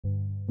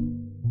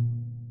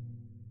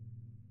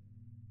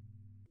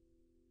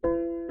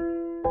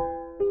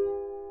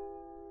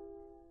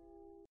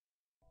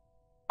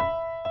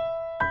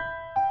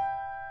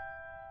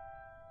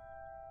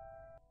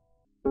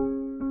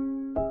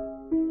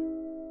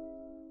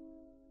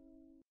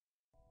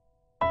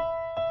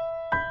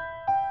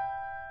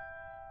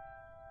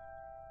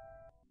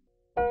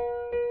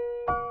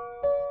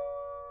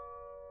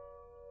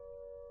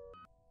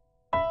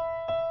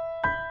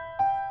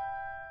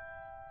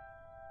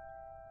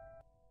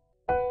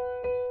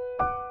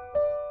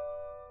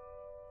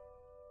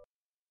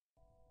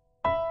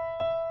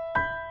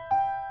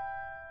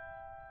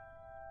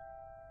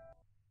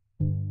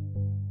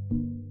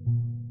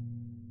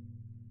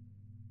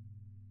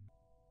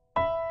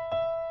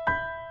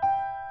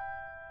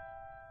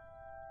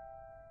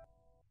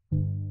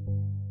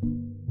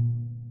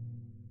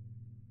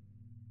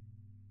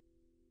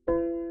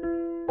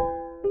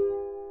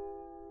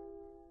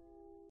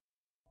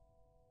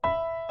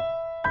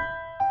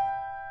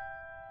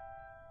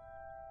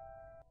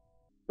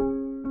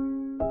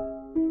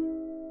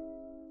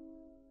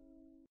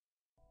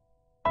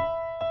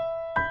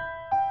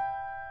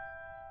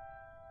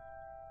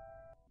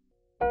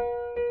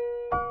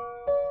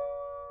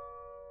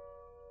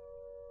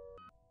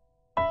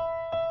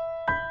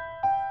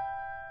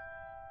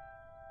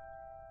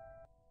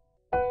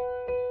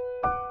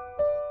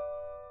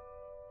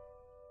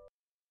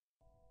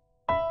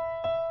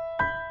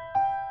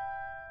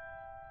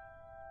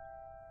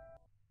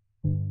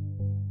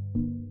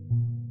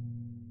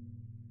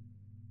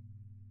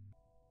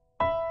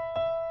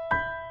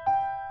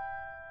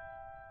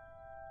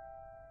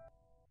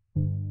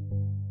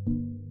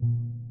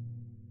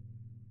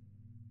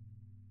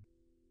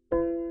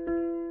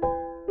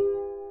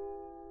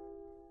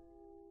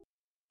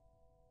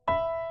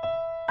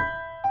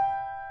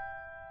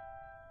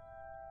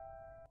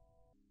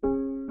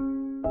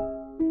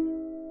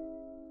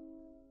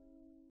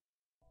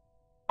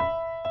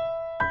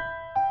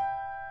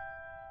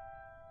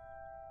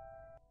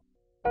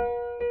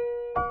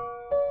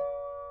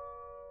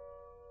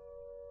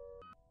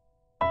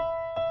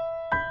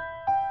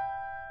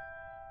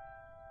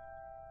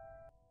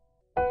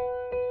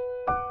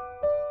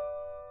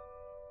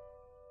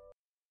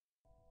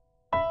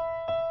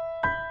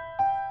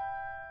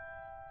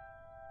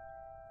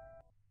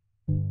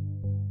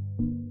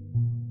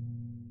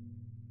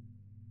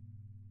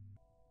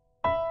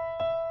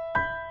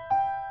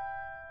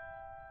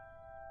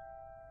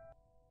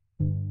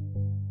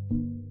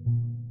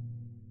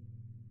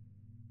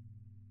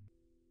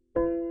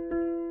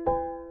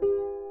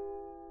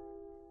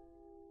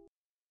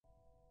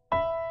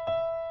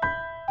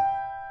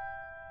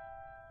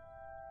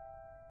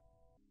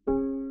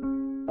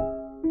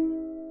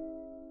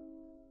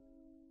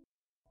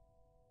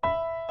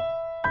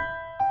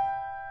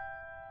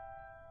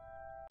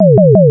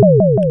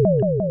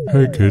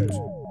Hey kids,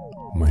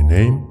 my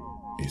name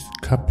is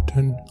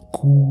Captain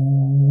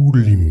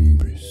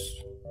Colimbus.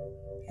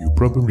 You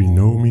probably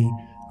know me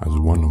as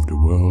one of the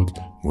world's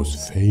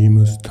most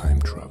famous time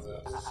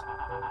travelers.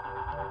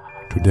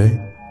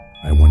 Today,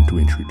 I want to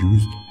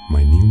introduce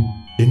my new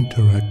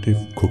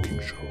interactive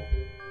cooking show,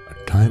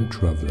 a time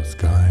traveler's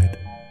guide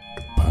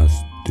to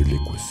past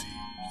delicacies.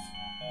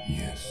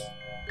 Yes.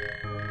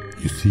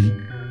 You see,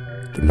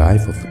 the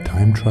life of a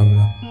time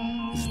traveler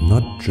is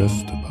not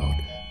just about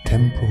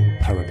temporal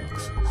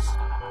paradoxes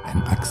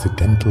and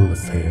accidental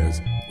affairs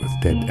with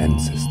dead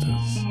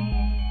ancestors.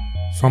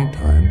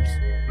 Sometimes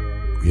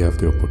we have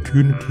the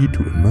opportunity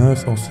to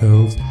immerse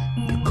ourselves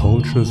in the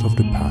cultures of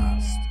the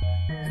past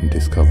and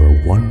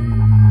discover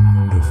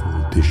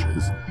wonderful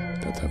dishes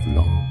that have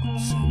long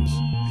since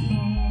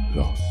been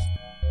lost.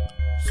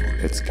 So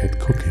let's get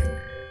cooking.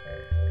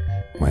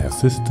 My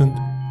assistant,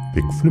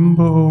 Big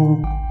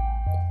Flimbo,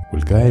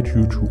 will guide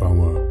you to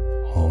our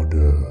hors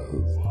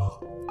d'oeuvre.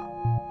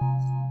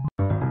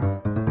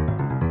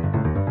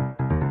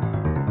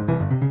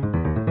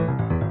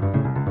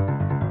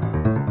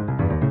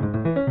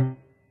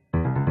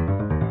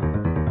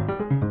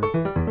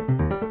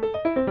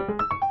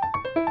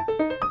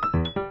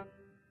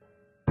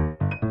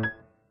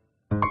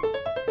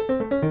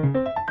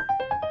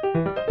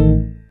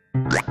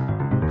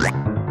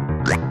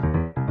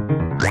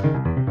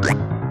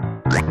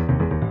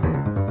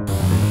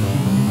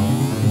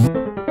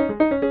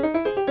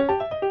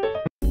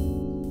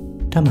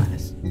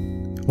 Tamales.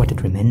 What a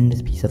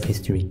tremendous piece of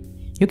history.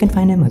 You can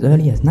find them as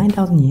early as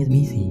 9,000 years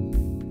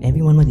BC.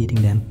 Everyone was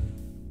eating them.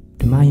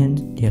 The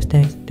Mayans, the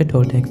Aztecs, the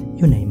Toltecs,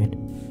 you name it.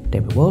 They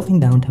were wolfing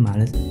down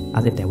tamales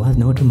as if there was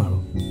no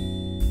tomorrow.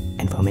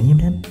 And for many of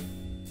them,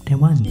 there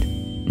wasn't.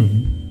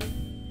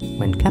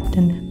 When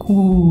Captain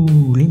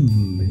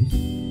Colimbus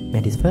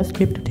made his first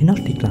trip to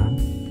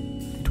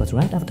Tenochtitlan, it was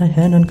right after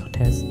Hernan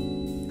Cortés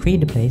freed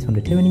the place from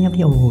the tyranny of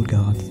the old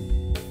gods.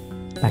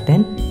 Back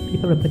then,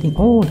 people were putting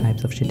all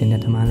types of shit in their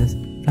tamales,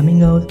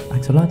 flamingos,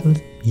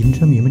 axolotls, even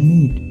some human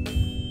meat.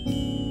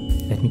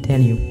 Let me tell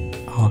you,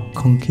 our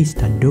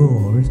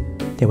conquistadors,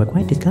 they were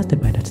quite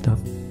disgusted by that stuff.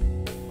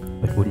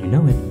 But wouldn't you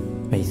know it,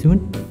 very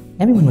soon,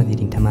 everyone was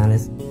eating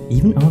tamales,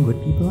 even our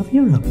good people of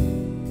Europe.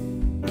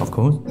 Of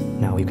course,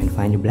 now you can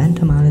find your bland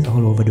tamales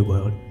all over the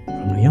world,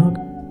 from New York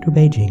to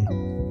Beijing.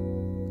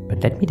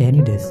 But let me tell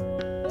you this,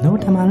 no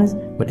tamales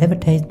would ever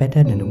taste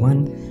better than the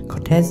one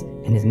Cortés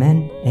and his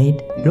men ate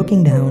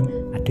looking down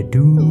at the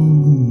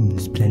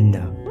doomed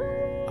splendor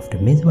of the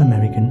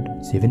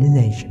Mesoamerican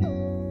civilization.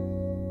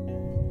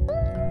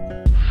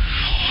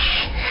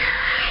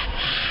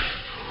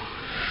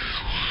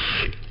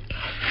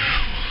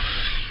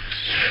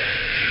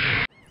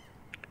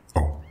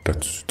 Oh,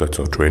 that's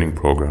our training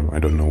program. I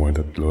don't know why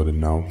that loaded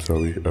now,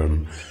 sorry.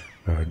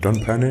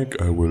 Don't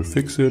panic, I will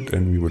fix it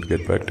and we will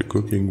get back to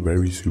cooking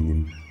very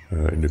soon.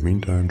 In the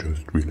meantime,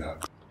 just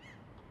relax.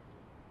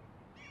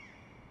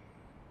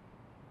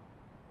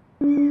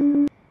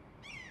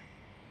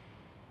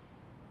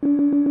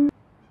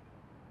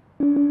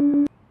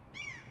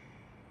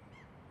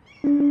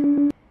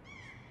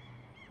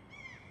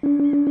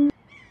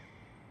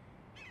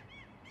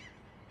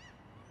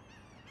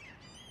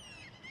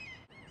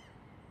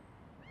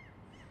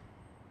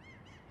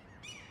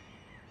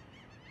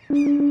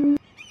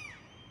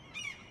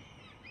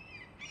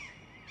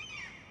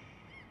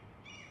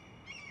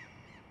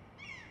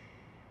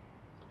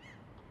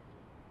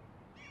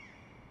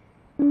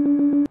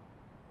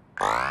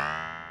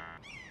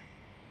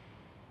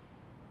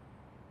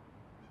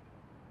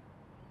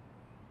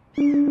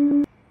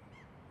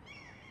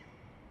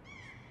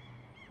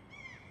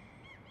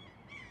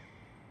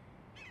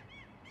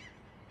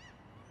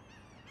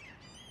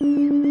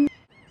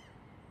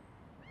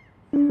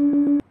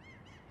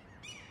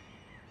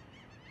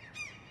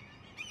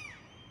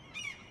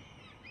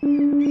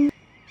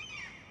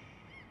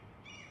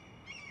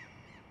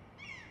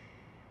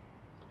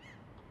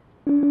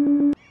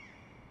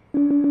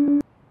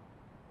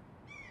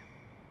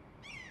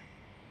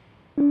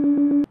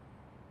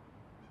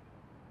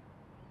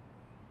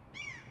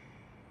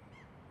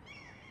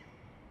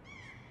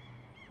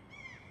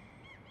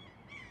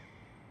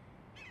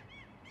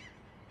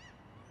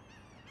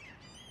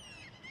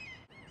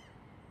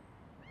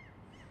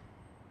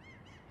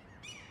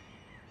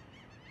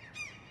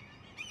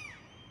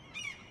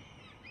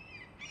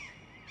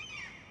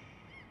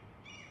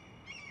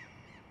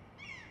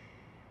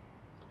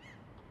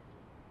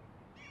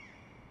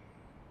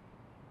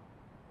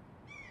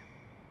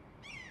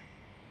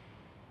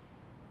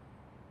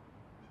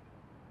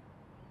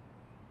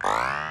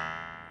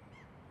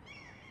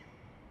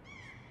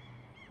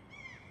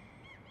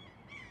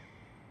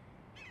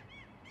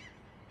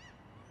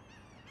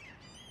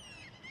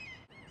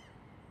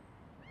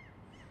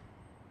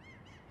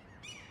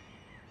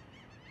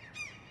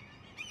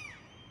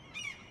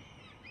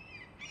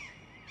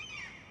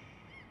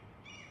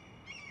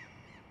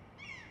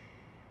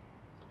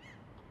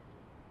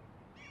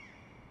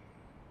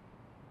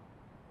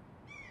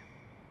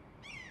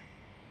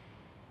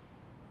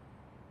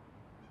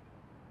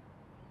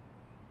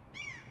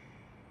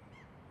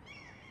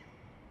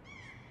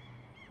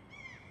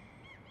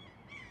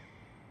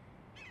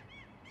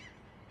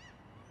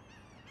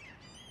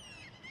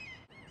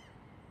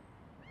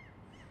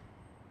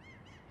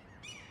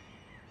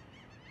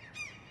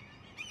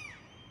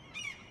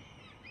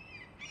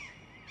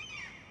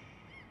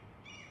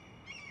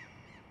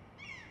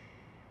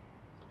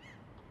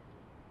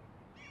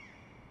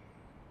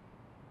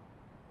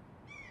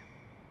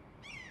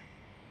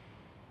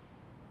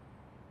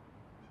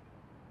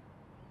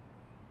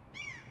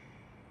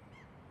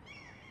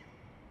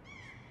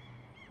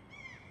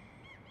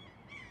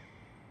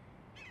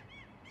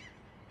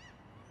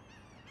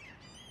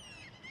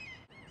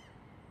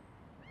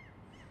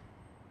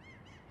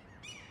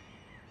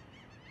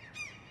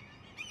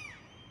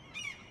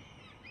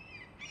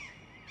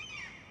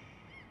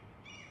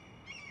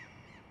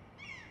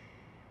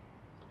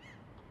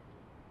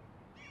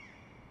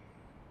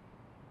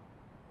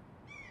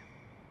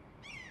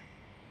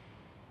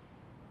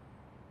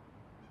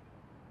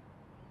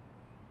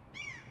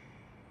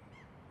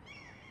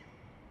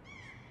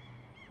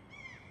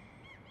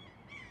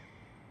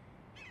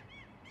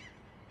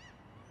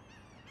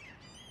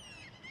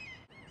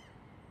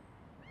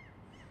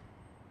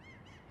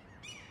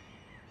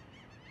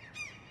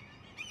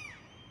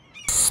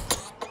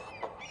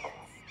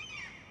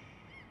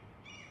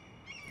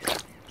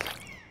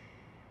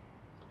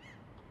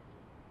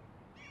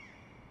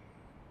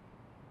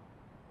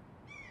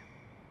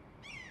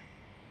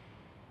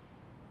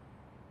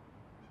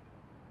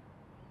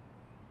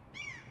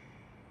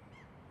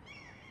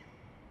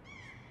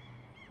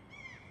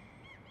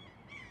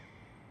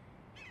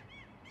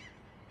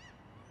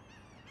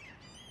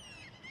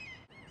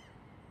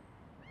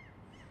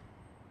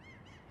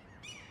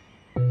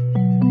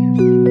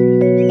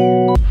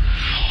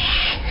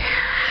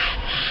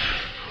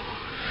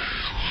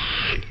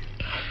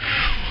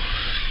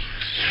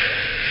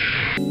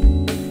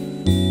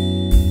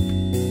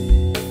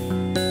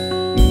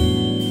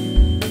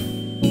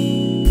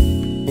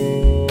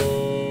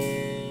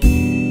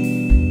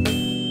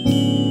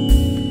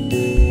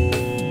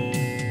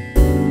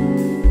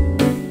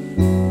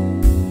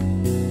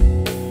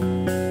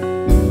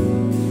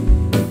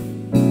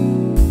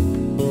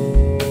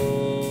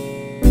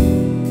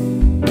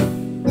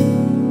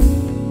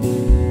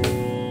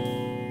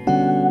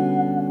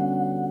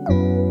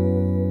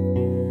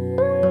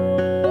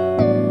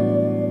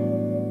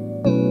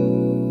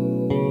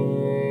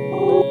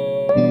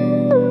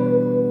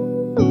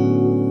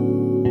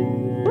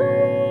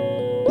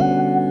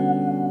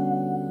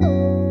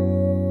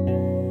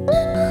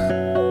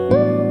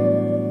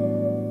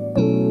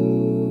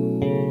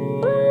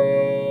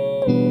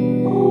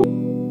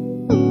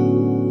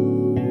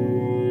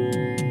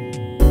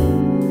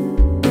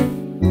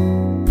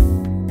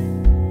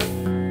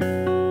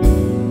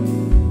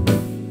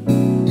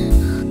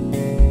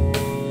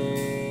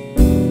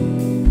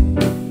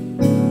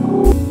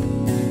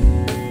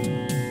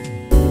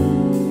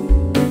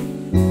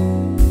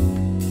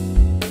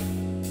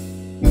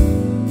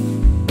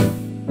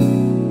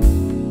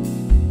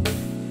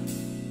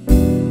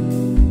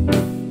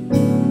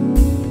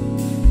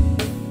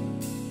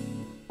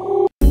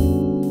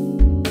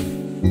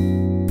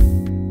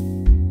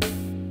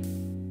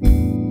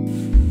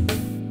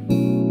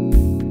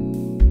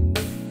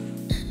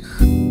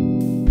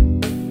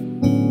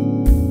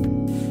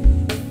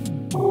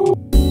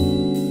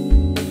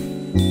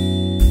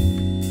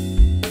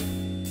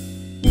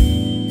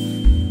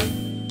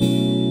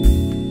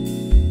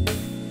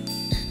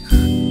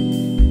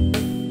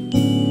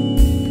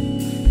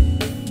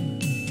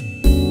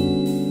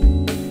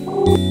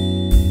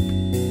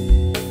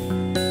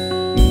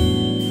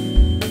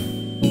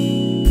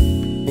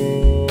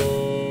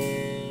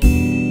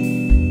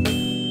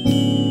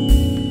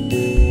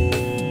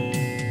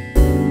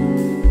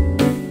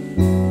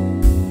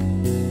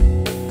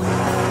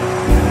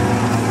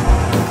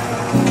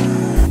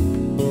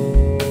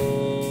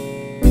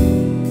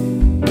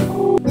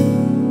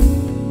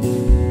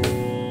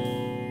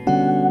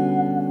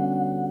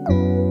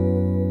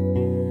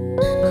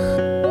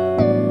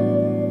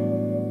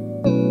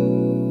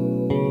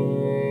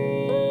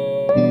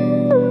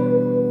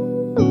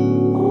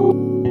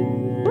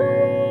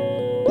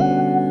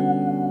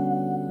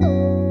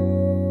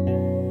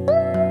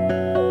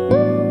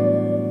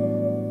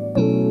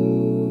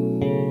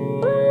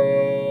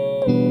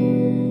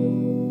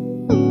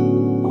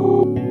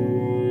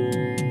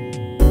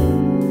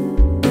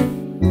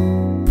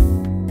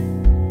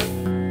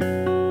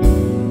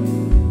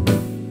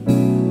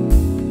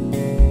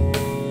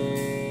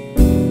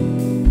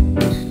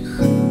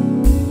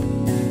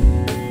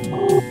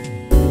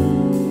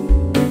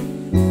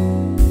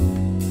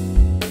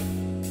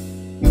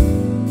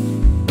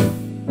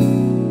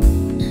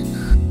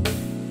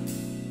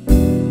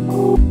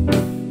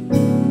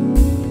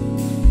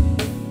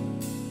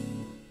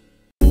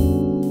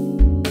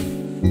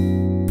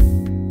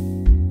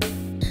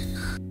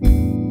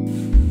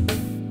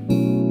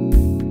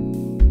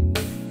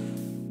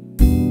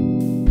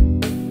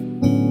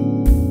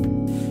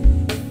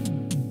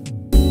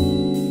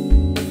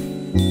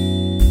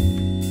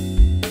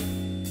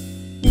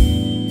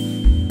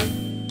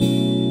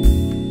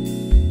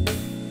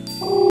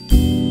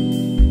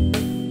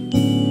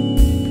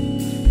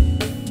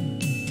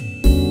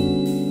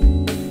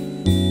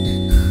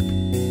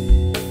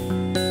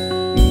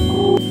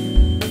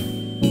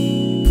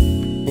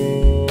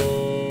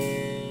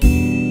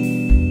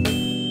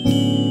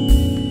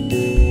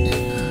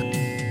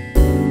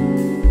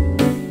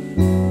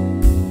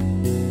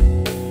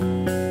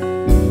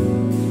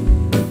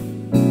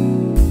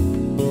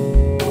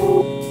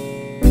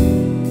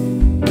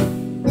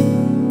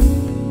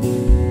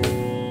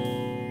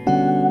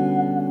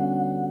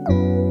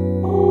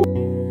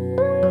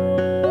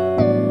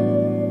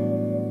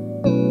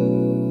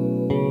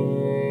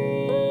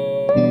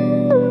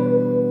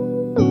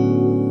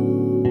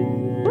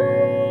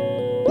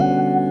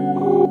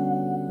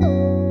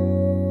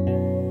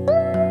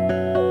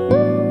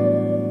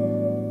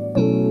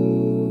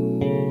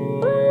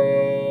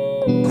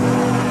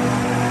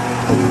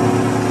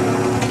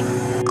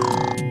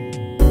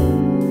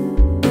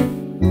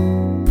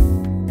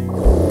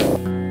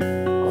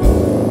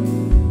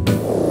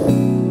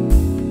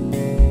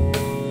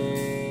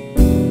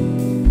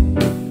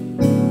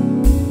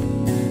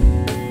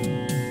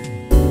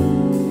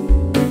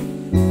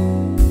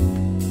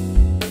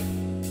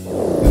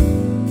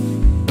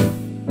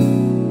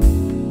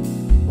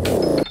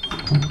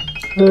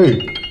 Hey,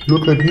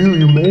 look at you,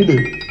 you made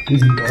it.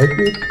 Did you like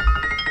it?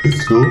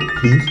 If so,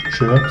 please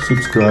share,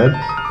 subscribe,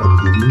 and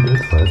give me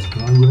that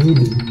 5-star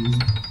rating.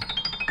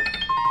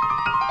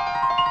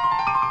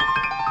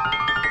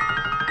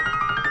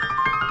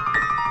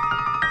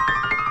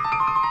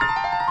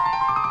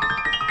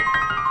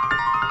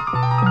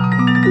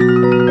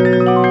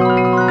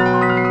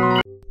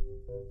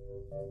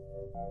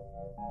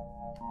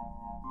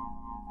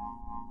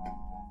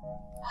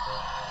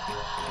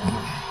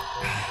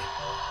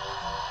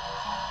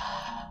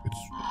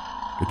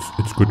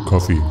 It's good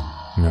coffee.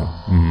 Yeah.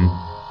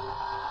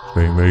 It's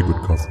very, very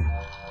good coffee.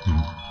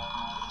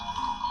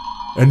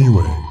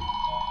 Anyway,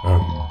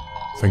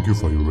 thank you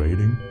for your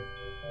rating.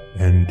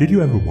 And did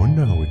you ever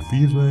wonder how it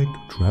feels like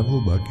to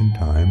travel back in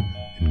time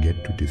and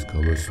get to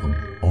discover some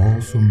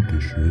awesome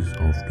dishes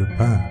of the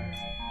past?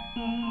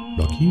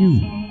 Lucky you,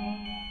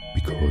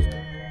 because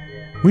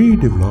we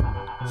developed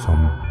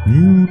some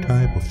new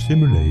type of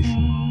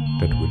simulation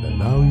that will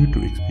allow you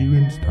to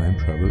experience time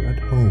travel at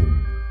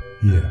home.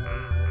 Yeah.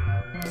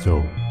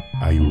 So,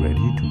 are you ready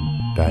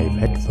to dive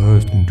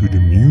headfirst into the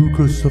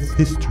mucus of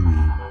history,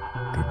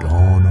 the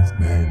dawn of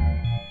man,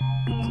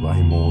 the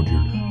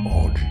primordial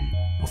orgy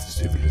of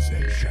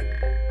civilization?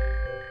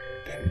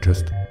 Then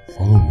just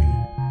follow me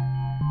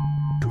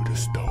to the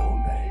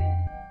Stone Age.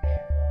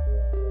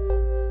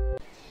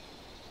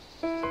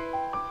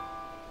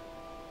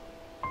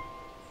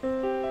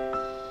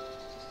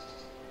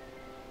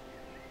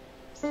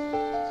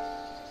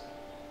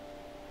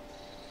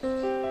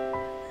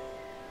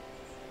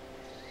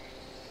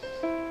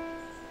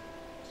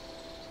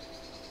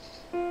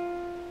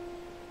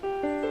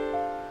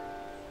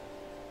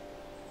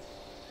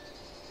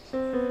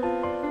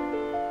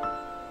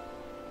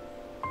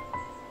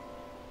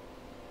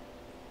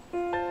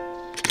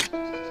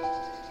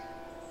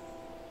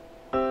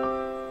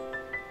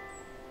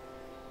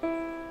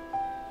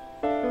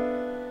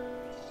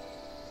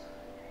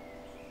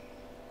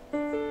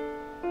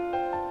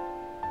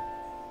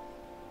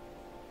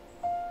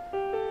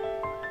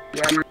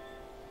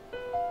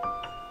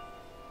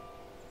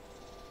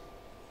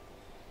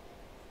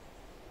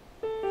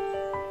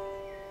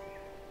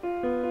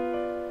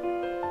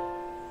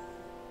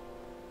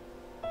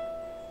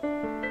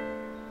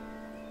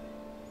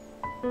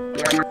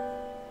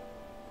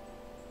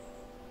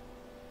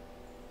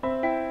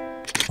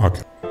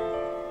 Okay.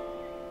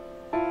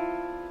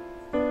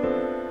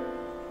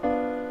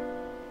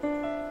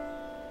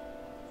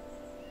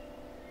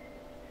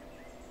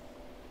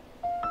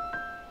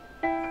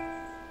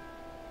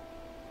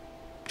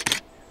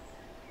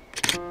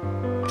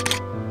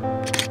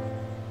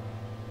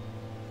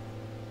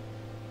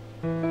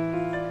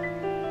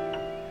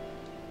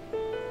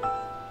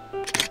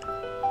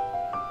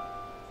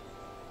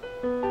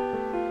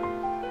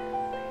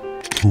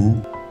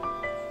 Who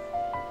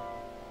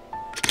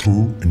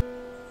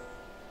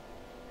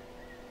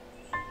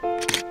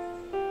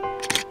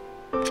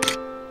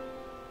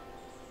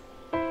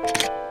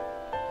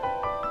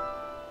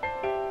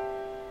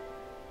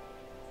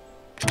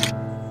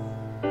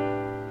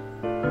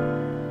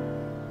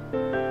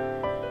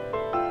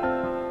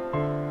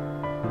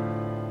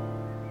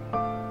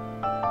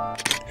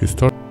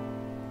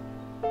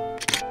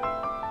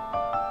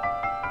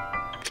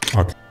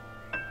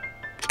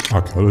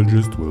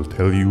archaeologists will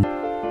tell you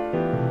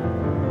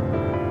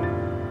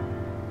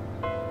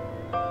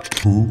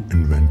who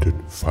invented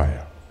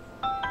fire.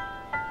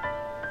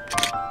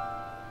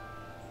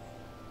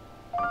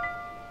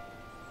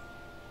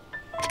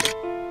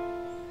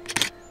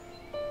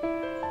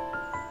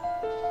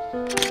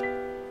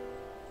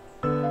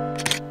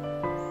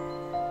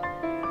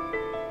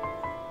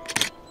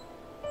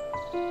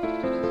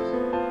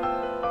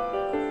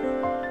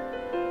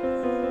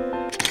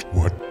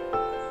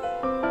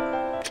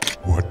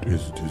 What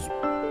is this?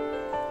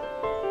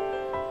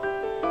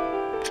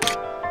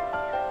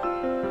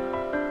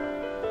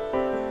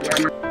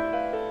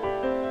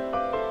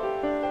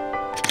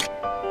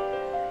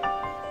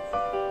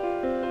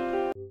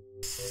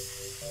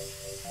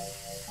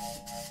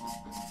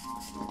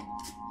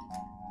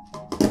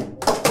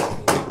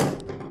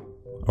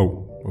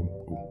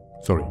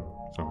 Sorry,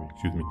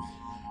 excuse me.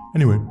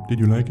 Anyway, did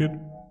you like it?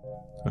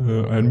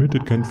 I admit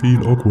it can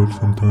feel awkward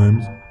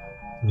sometimes,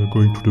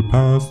 going to the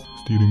past,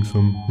 stealing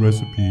some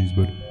recipes,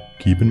 but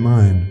keep in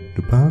mind,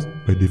 the past,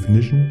 by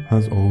definition,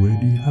 has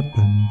already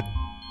happened.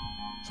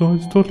 So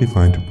it's totally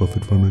fine to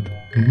profit from it.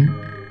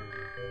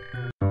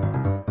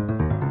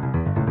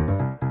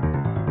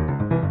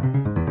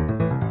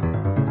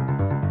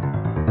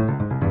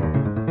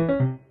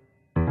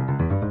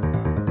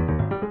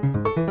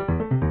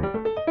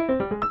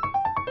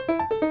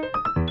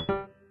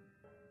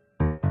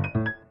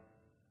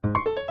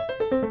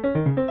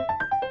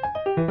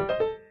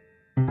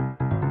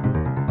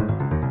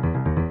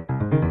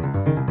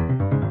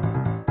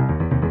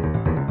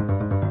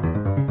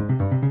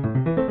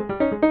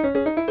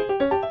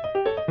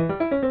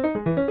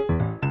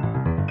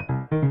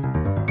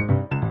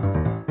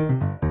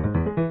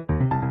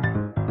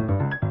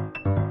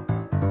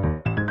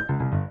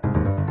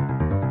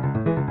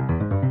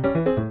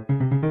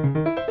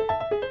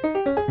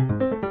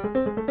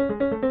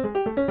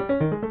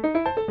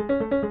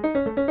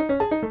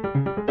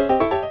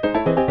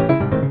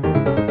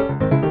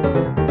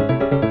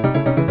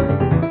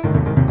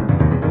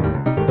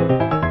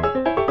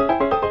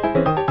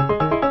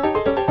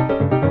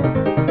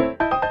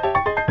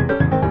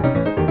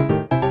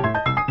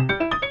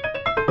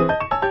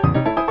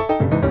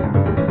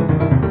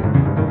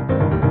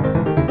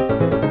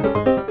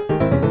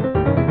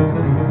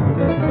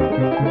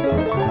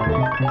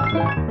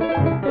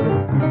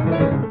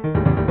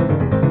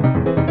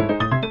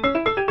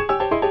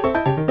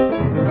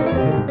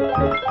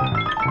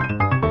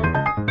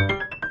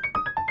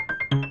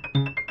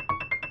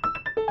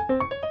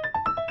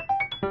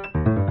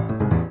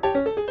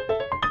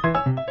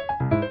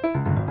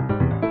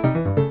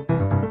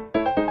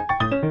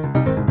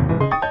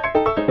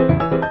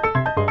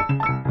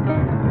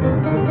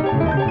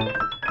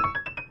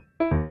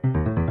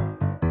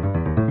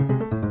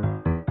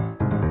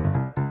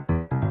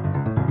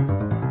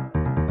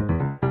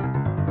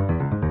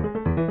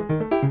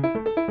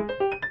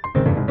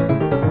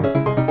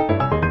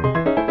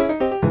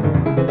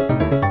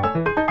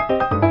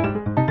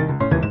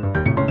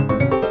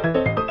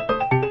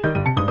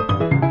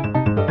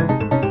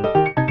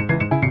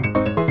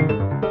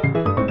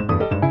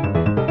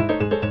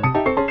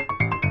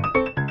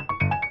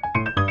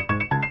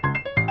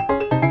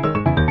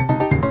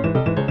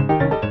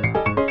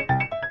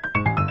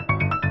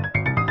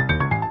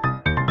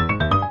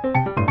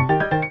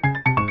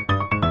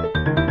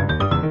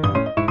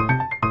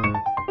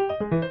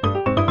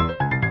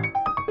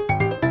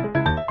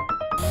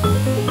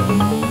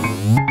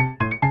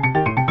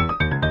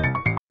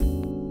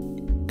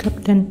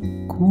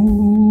 Captain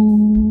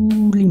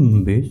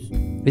Columbus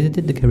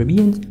visited the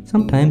Caribbean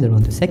sometimes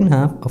around the second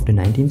half of the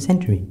 19th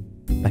century.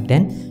 Back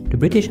then, the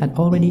British had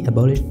already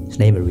abolished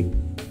slavery,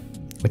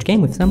 which came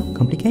with some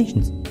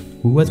complications.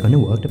 Who was going to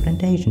work the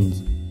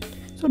plantations?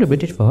 So the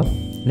British thought,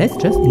 let's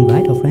just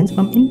invite our friends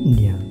from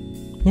India.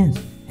 Yes,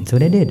 and so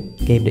they did,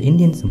 gave the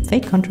Indians some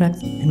fake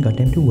contracts and got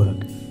them to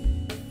work.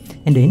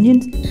 And the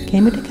Indians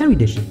came with the curry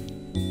dishes.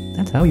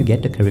 That's how you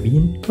get the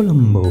Caribbean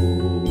Colombo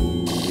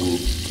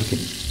chicken.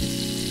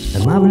 A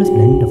marvelous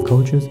blend of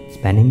cultures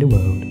spanning the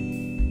world.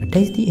 A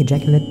tasty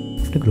ejaculate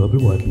of the global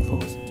working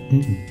force.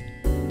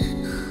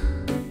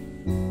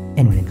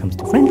 And when it comes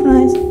to French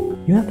fries,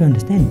 you have to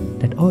understand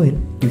that oil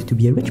used to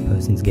be a rich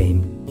person's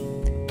game.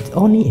 It's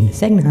only in the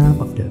second half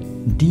of the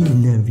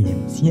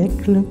 19e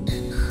siècle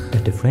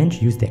that the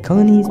French used their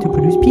colonies to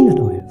produce peanut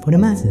oil for the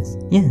masses.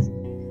 Yes,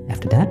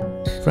 after that,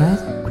 fries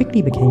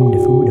quickly became the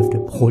food of the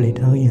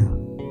proletariat.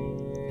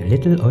 A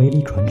little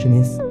oily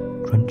crunchiness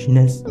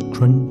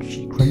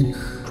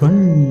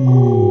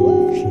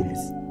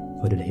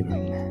for the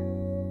laboring man.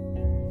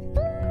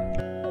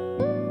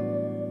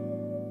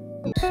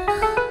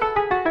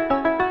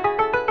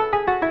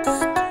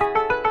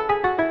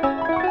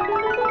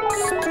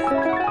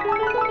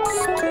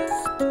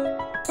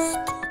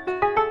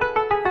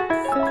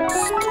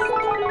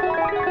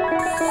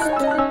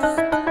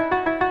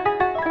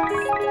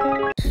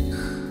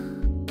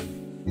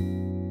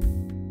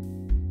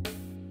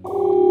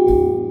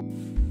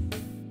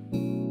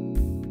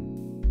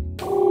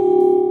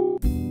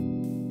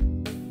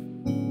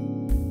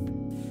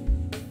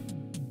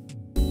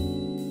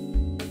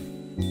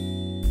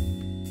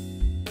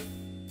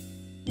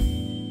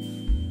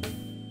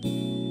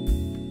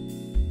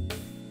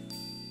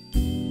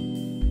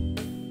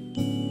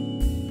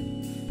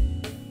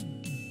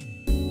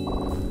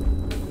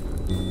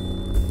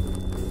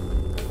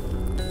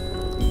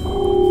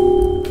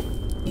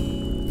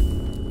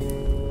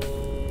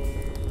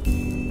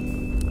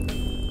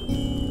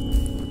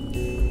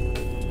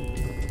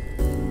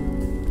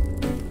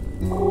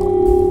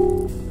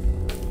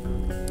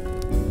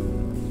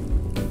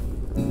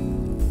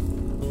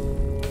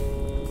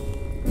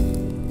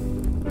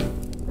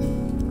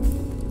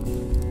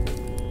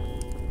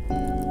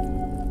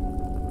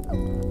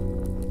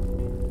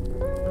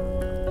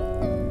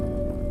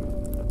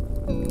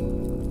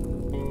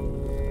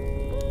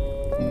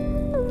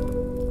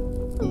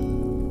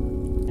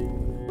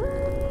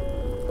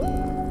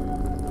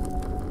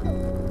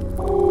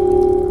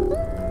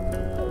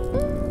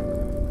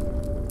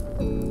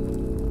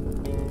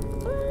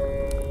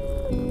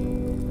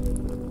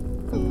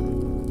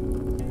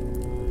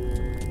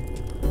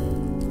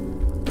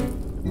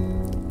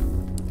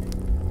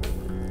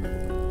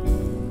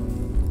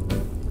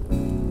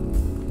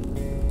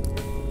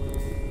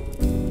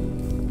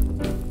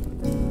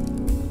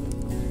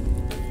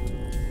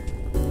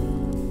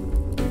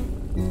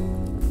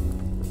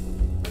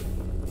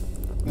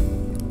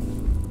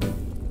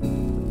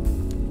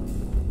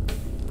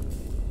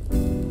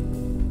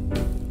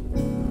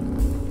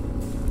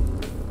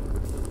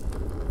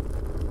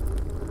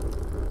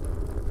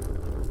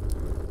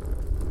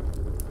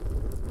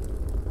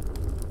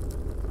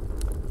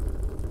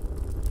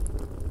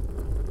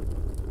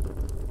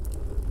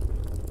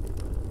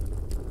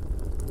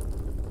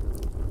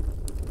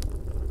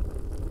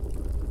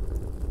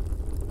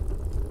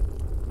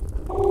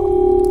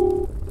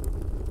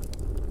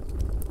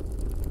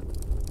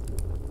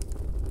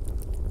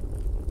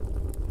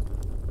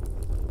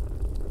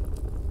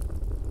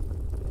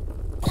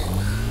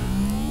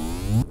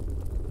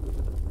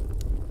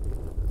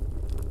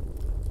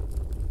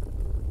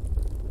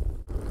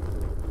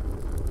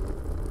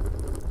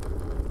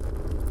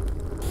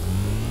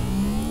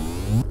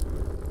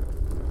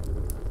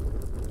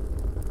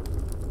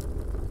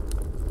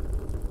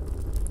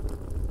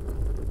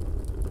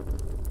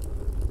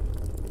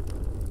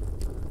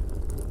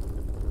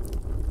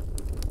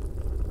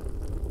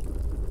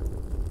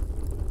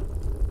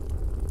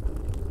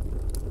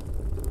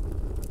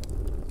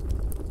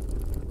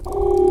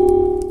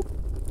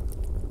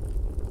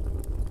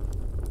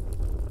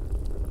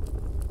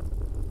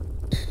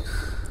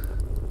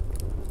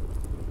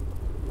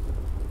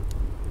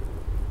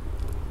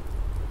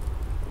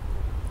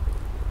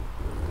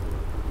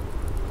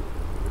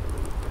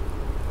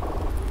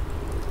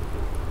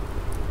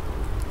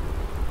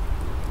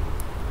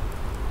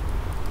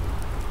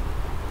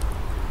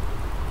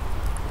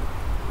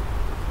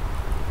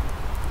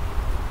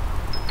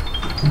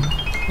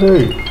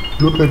 Hey,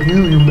 look at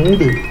you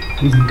made it.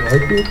 Did you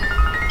like it?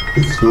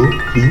 If so,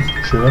 please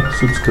share,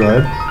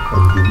 subscribe,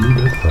 and give me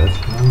that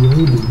 5-star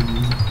rating.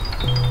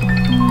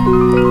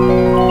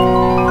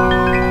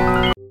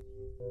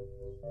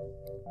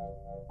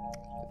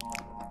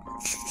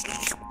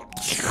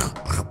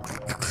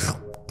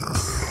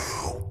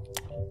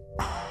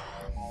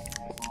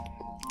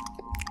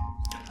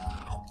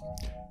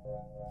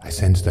 I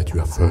sense that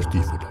you are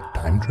thirsty for that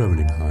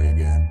time-traveling high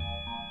again.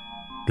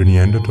 The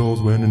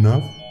Neanderthals weren't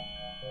enough?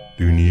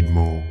 Do you need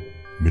more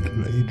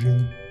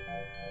middle-aging?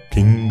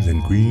 Kings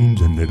and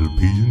queens and little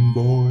peasant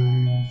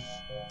boys.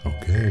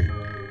 Okay,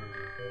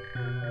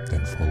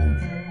 then follow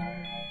me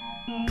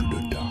to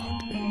the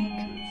dark ages.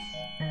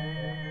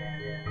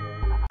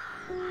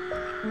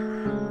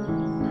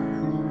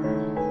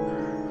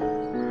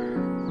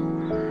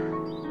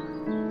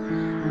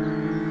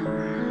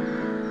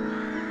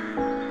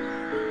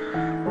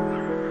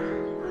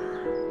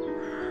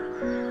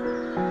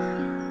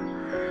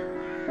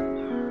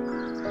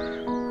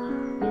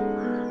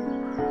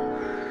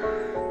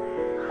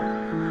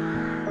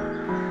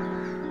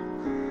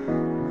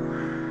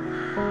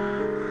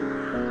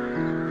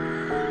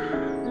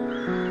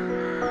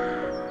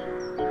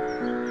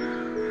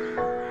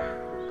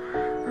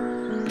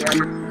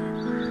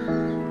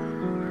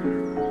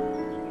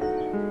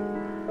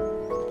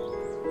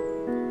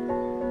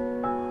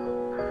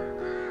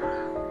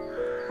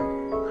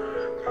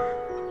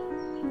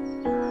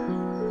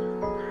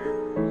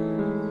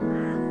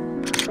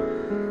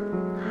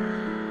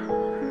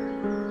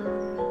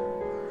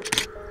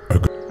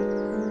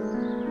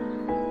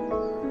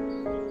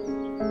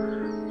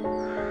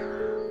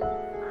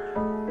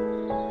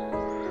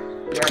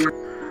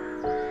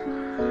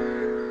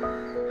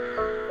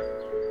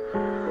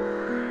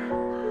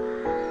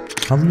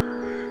 Have you?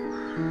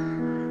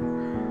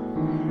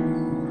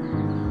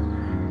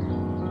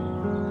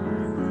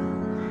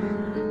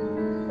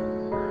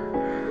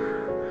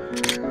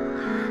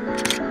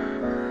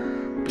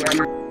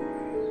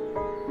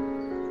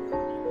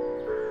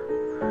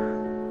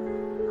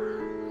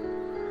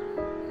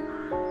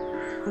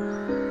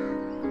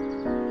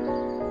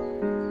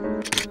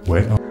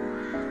 Where are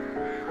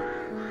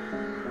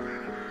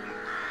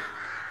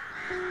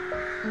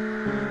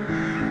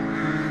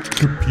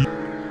the people?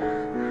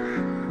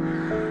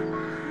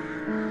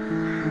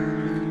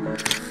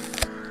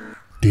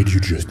 Did you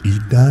just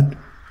eat that?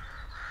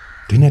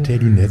 Didn't I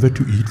tell you never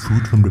to eat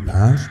food from the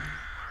past?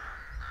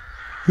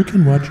 You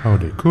can watch how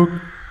they cook,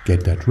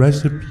 get that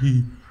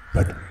recipe,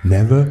 but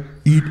never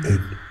eat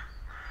it.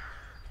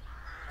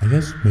 I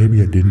guess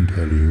maybe I didn't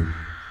tell you.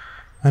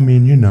 I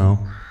mean, you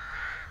know.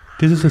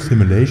 This is a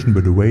simulation,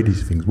 but the way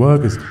these things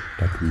work is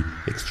that we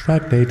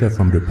extract data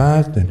from the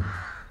past and...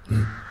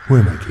 who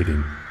am I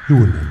kidding? You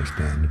wouldn't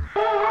understand.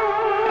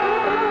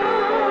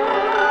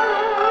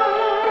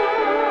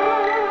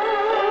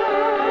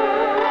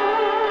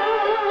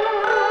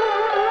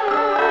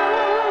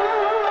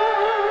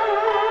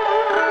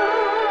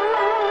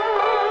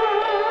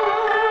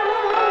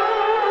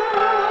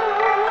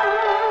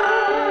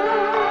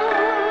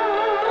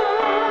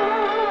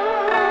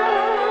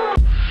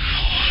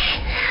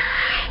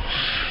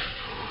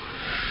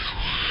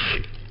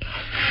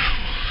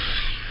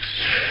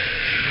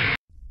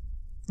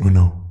 Oh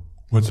no,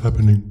 what's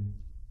happening?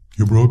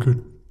 You broke it.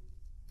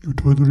 You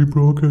totally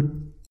broke it.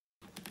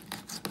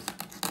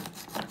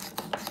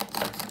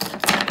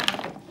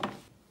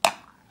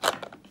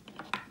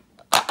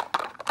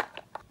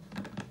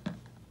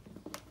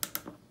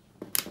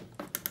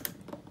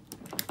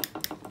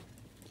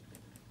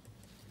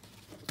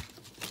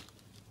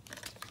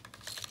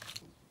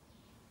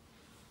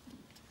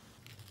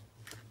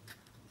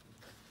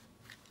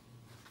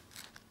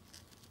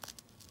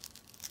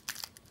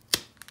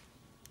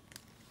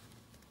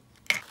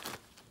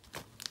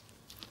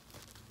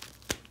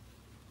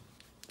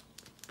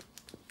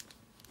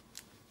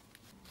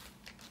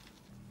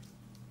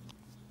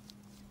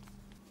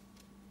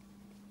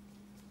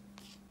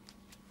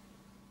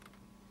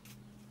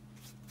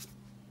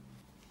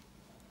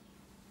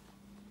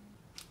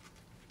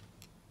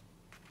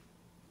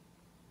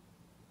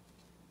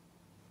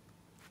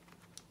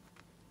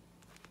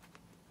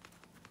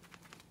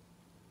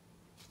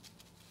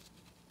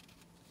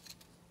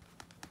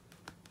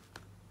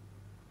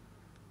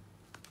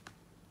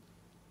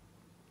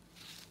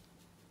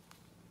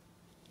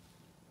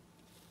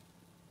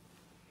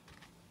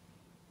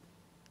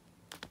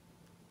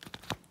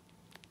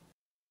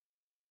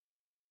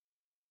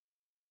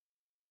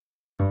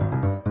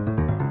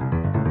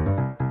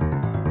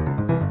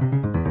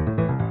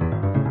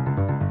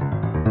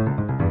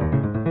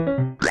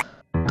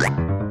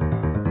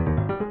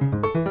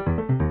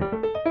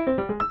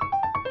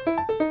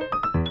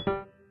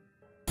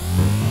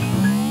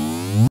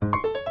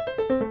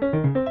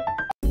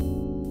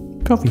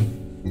 Coffee.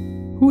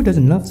 Who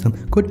doesn't love some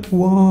good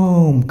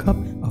warm cup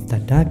of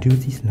that dark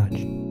juicy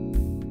sludge?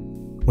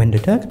 When the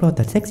Turks brought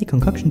that sexy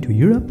concoction to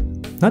Europe,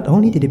 not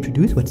only did it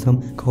produce what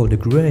some call the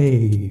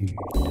Great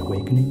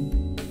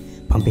Awakening,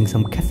 pumping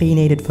some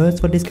caffeinated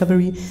thirst for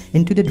discovery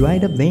into the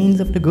dried up veins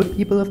of the good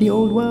people of the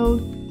old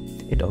world,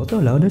 it also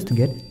allowed us to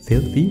get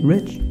filthy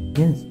rich.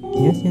 Yes.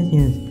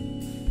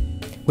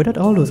 Without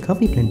all those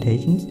coffee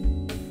plantations,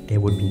 there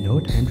would be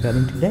no time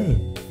traveling today,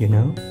 you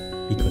know,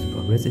 because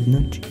progress is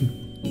not cheap.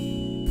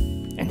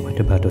 And what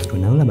about those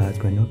granola bars?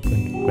 Granola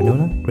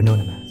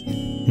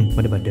bars.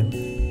 What about those?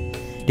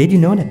 Did you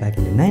know that back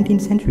in the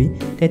 19th century,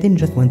 they didn't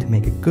just want to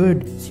make a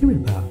good cereal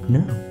bar?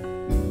 No.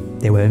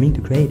 They were aiming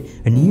to create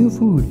a new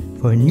food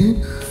for a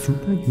new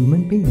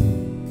superhuman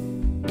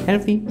being.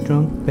 Healthy,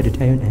 strong,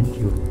 vegetarian and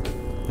pure.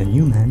 A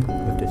new man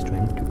with the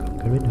strength to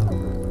conquer it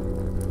all.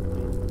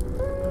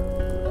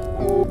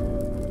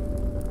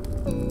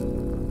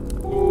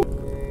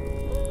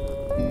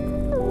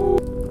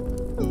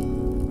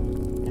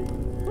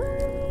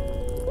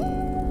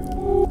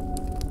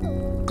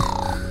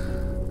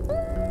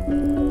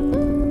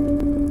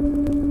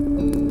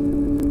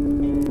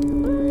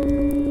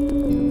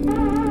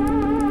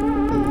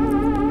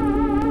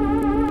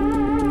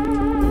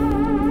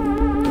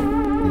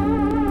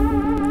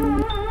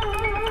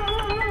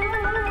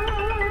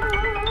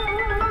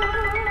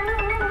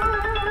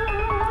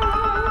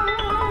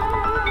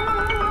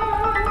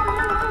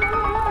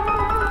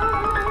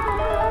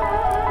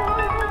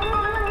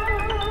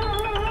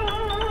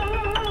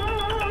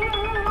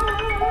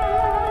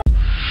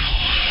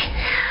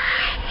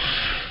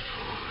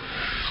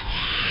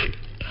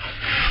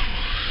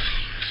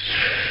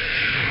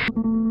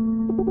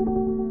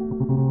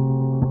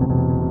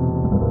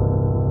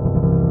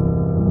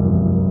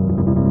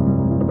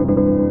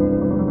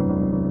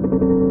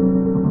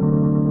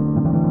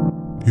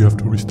 You have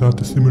to restart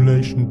the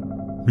simulation,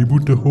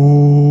 reboot the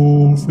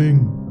whole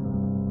thing.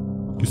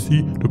 You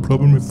see, the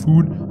problem with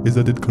food is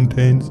that it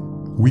contains,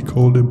 we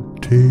call them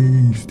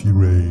tasty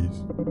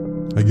rays.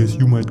 I guess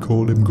you might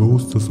call them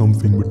ghosts or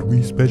something, but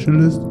we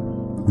specialists,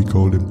 we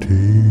call them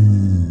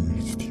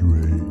tasty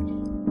rays.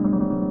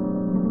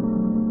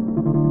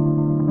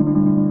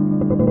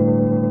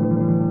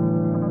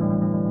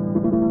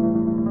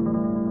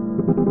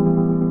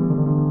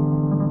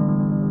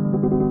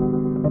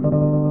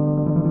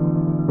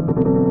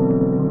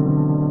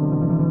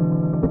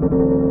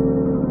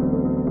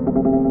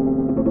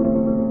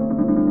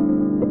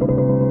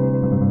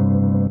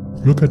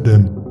 Look at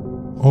them.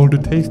 All the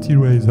tasty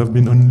rays have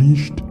been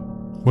unleashed.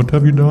 What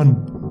have you done?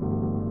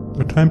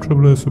 A time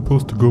traveler is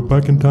supposed to go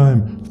back in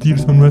time, steal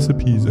some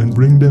recipes and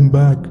bring them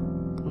back.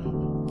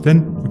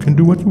 Then you can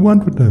do what you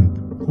want with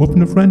them.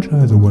 Open a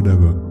franchise or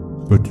whatever.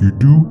 But you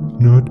do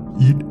not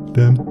eat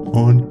them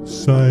on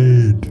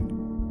sight.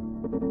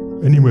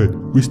 Anyway,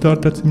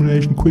 restart that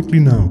simulation quickly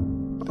now.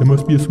 There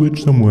must be a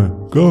switch somewhere.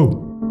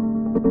 Go!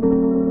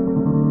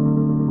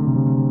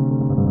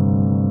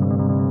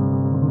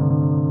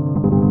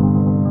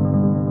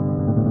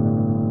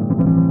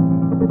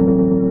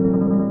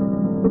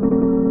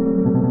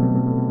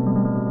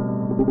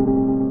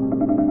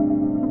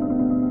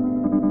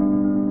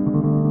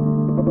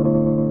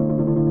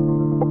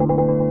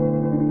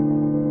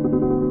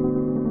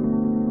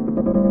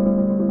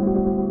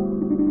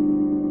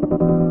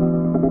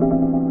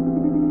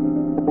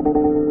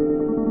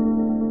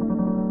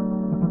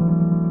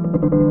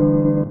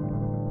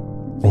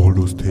 All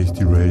those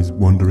tasty rays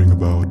wandering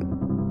about.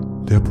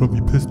 They're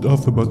probably pissed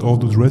off about all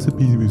those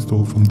recipes we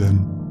stole from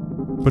them.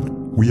 But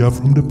we are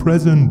from the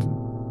present.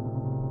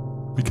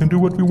 We can do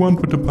what we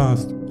want with the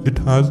past. It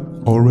has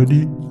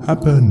already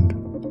happened.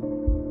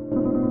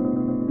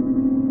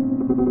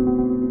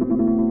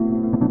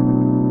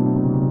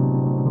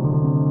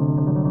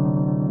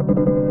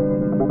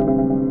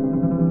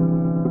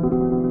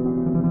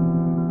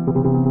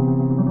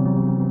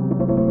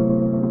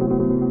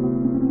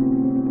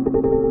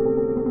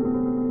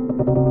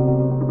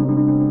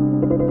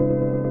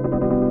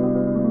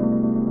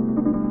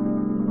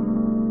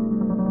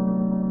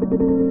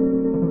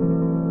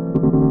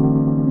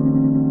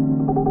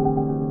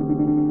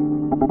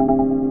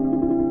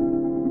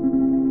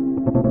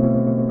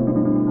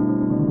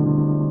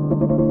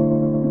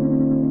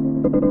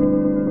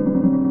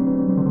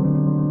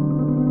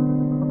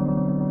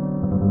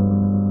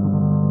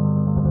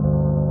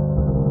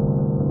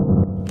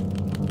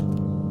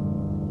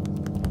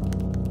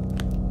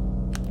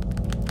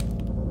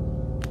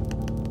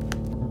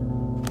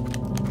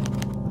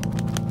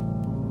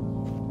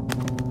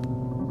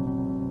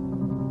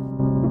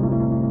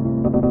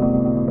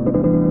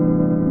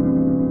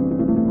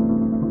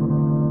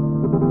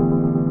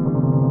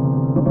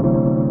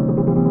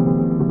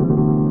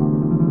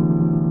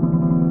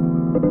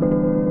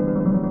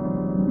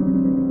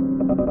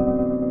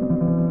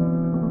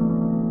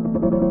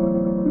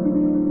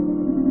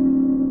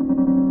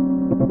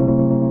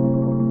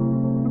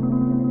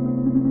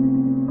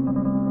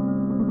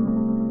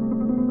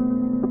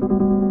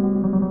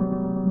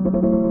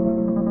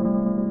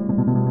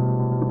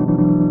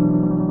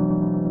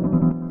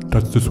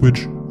 That's the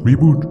switch.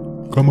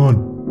 Reboot. Come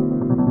on.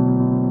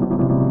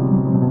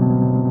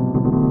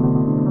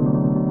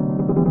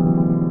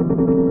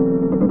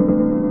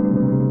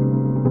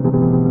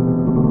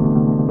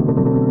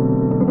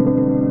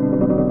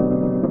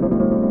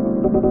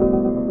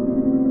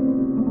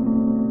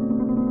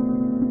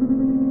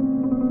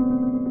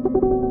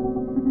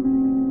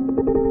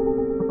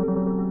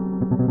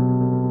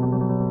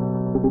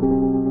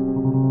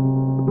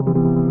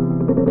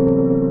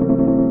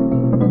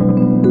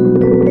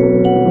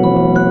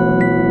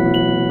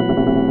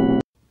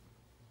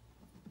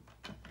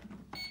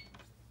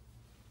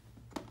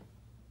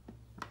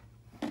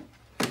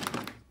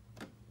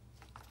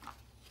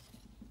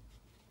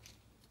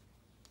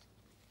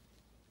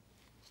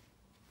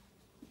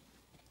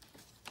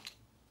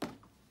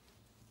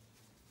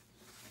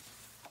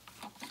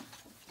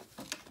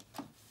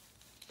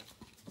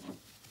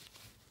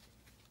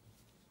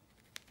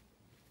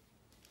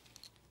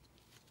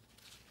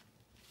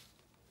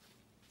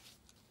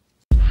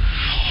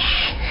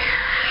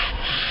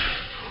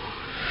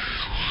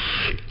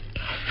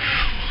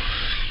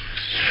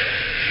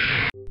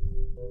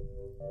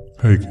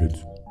 Hey kids,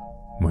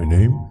 my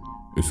name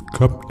is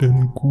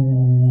Captain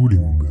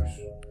Columbus.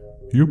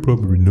 You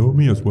probably know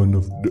me as one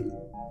of the...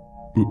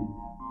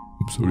 Oh,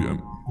 I'm sorry,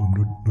 I'm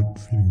not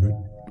feeling good.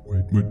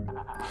 Wait.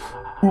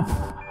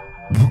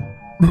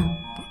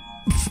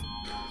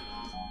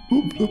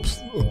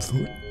 Oops, I'm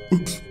sorry.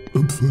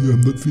 I'm sorry,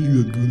 I'm not feeling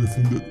that good. I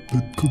think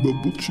that could be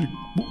bullshit.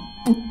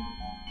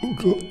 Oh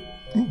god.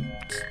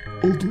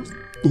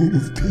 All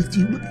those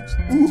tasty waves.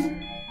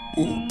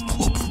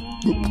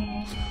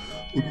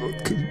 Oh god,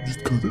 can you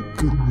just cut it?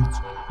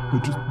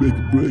 Let's just make a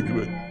break of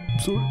it. I'm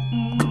sorry.